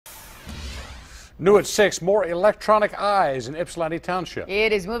New at 6, more electronic eyes in Ypsilanti Township.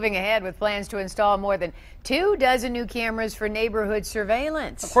 It is moving ahead with plans to install more than 24 new cameras for neighborhood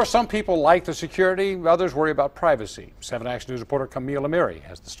surveillance. Of course, some people like the security, others worry about privacy. 7 Action News reporter Camille Amiri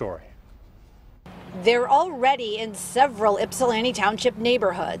has the story. They're already in several Ypsilanti Township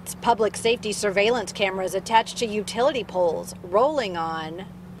neighborhoods. Public safety surveillance cameras attached to utility poles rolling on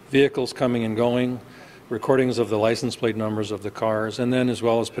vehicles coming and going, recordings of the license plate numbers of the cars, and then as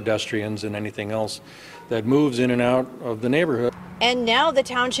well as pedestrians and anything else that moves in and out of the neighborhood. And now the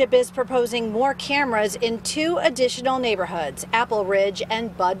township is proposing more cameras in 2 additional neighborhoods, Apple Ridge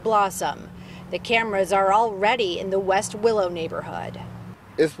and Bud Blossom. The cameras are already in the West Willow neighborhood.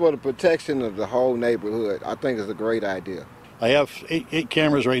 It's for the protection of the whole neighborhood. I think it's a great idea. I have eight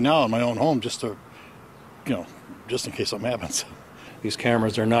cameras right now in my own home just to, just in case something happens. These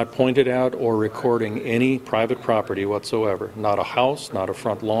cameras are not pointed out or recording any private property whatsoever. Not a house, not a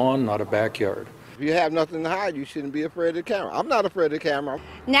front lawn, not a backyard. If you have nothing to hide, you shouldn't be afraid of the camera. I'm not afraid of the camera.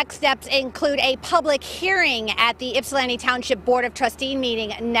 Next steps include a public hearing at the Ypsilanti Township Board of Trustees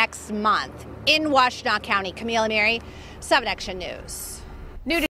meeting next month. In Washtenaw County, Camille Amiri, 7 Action News.